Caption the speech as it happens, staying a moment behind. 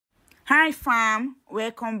Hi fam,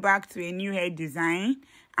 welcome back to a new hair design.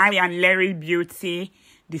 I am Larry Beauty.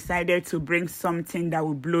 Decided to bring something that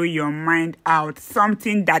will blow your mind out,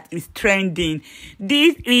 something that is trending.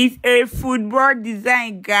 This is a football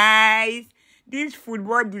design, guys. This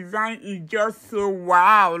football design is just so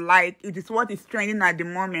wow. Like, it is what is trending at the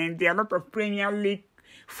moment. There are a lot of Premier League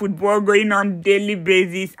football going on daily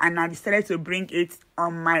basis, and I decided to bring it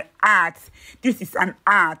on my art. This is an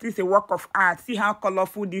art. This is a work of art. See how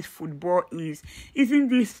colorful this football is. Isn't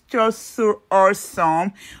this just so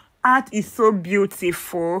awesome? Art is so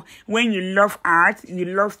beautiful. When you love art, you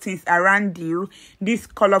love things around you. This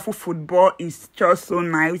colorful football is just so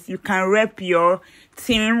nice. You can rep your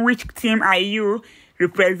team. Which team are you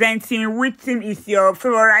representing? Which team is your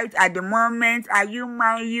favorite at the moment? Are you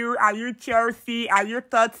Man U? Are you Chelsea? Are you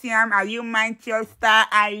Tottenham? Are you Manchester?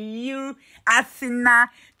 Are you Arsenal?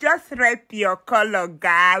 Just rep your color,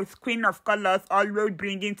 guys. Queen of colors, always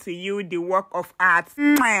bringing to you the work of art.